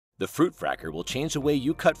The FruitFracker will change the way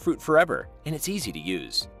you cut fruit forever, and it's easy to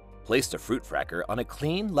use. Place the FruitFracker on a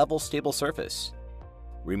clean, level, stable surface.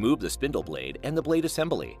 Remove the spindle blade and the blade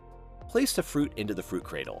assembly. Place the fruit into the fruit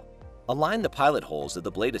cradle. Align the pilot holes of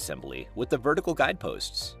the blade assembly with the vertical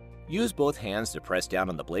guideposts. Use both hands to press down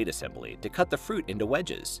on the blade assembly to cut the fruit into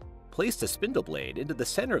wedges. Place the spindle blade into the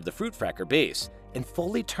center of the FruitFracker base and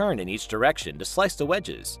fully turn in each direction to slice the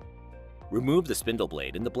wedges. Remove the spindle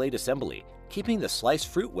blade and the blade assembly, keeping the sliced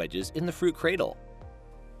fruit wedges in the fruit cradle.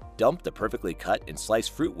 Dump the perfectly cut and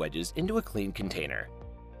sliced fruit wedges into a clean container.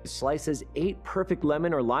 Slices 8 perfect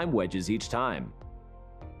lemon or lime wedges each time.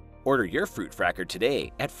 Order your FruitFracker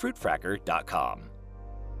today at fruitfracker.com.